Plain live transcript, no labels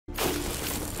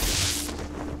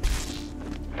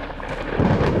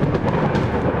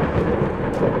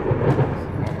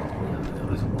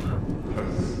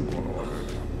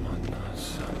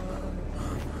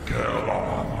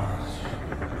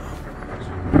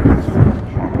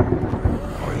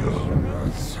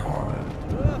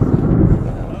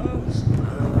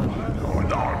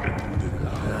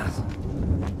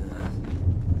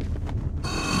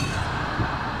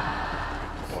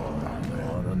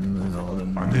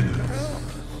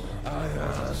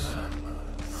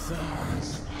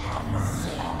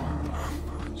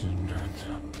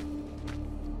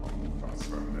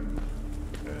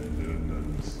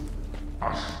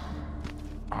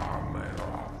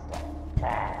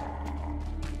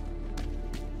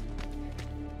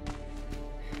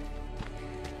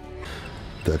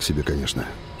Так себе, конечно,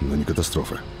 но не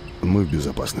катастрофа. Мы в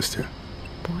безопасности.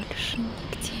 Больше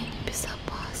нигде не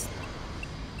безопасно.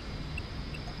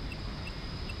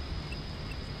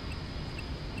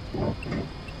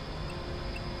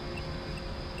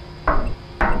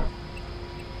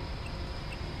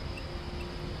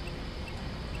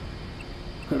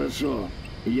 Хорошо,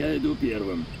 я иду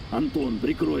первым. Антон,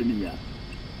 прикрой меня.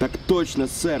 Так точно,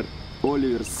 сэр.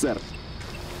 Оливер, сэр.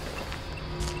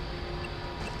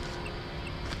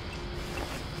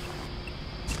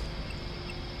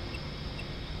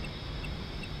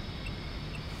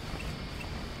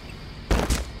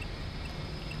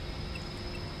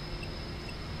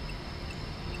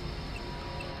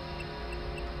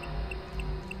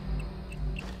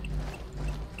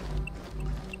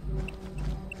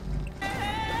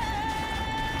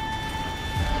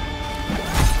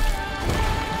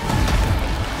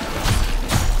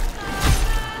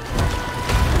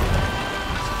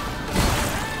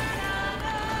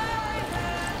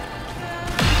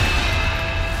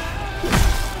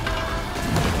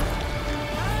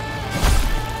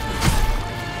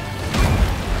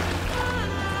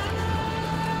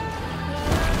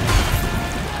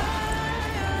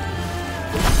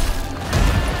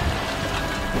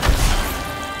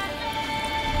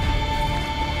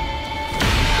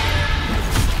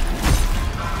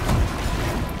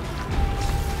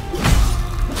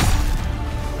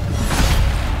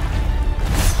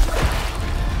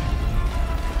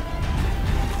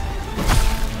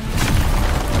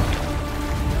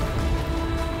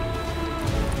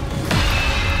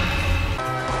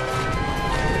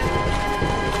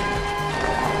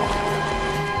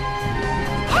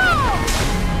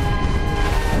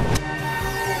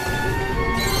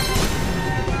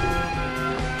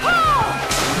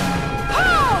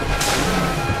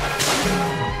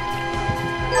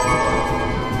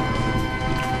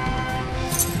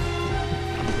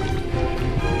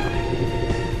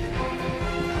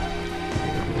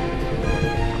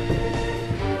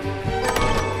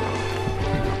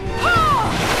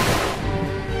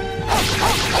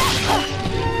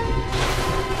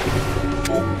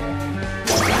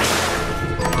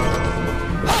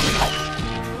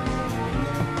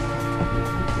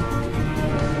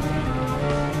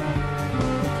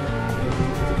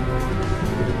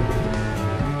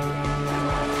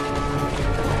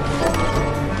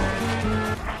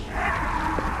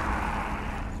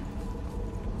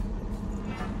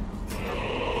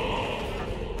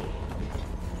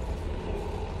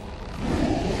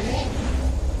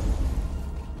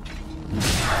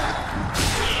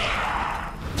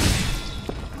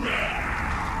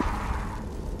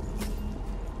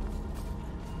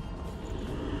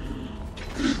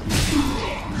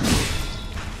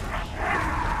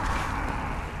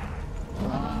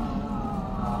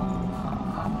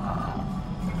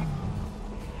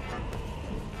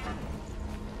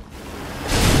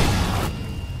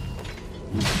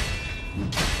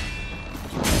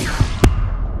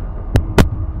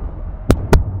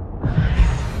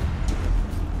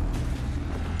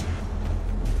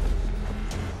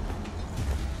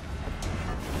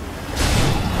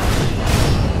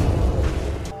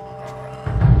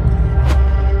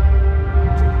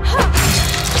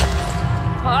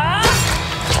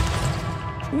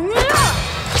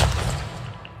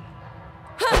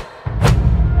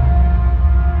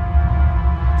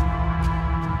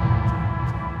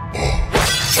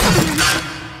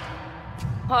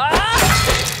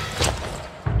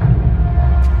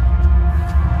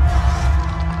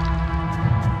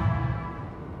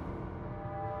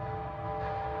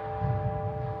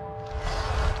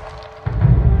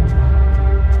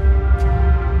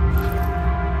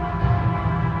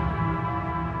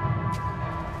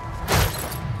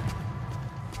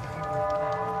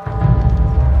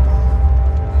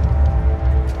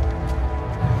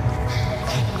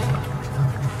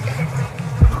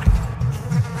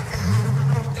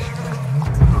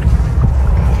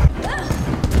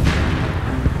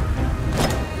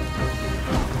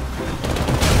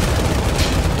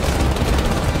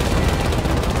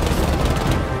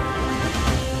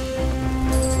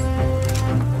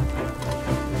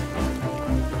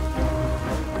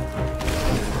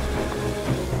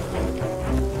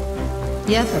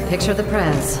 Yep, a picture of the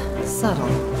press. Subtle.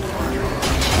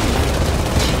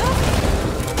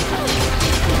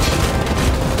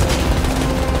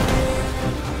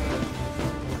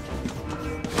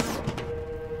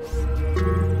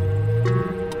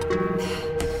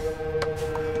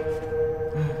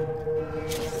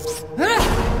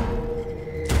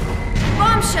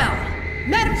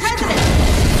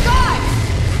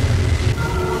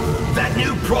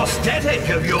 prosthetic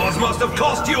of yours must have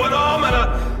cost you an arm and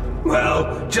a...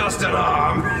 well, just an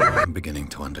arm. I'm beginning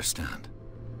to understand.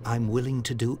 I'm willing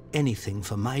to do anything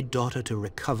for my daughter to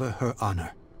recover her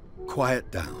honor. Quiet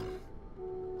down.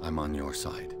 I'm on your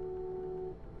side.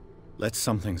 Let's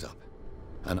sum things up.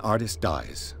 An artist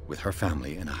dies with her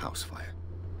family in a house fire.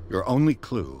 Your only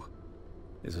clue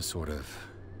is a sort of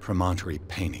promontory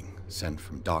painting sent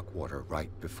from Darkwater right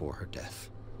before her death.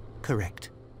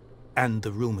 Correct. And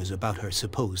the rumors about her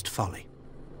supposed folly.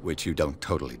 Which you don't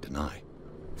totally deny.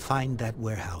 Find that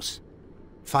warehouse.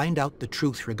 Find out the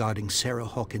truth regarding Sarah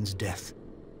Hawkins' death.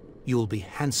 You'll be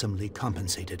handsomely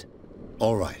compensated.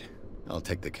 All right. I'll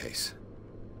take the case.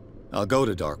 I'll go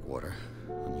to Darkwater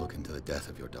and look into the death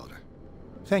of your daughter.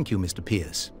 Thank you, Mr.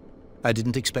 Pierce. I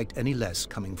didn't expect any less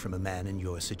coming from a man in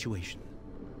your situation.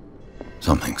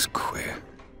 Something's queer.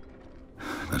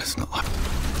 But it's not...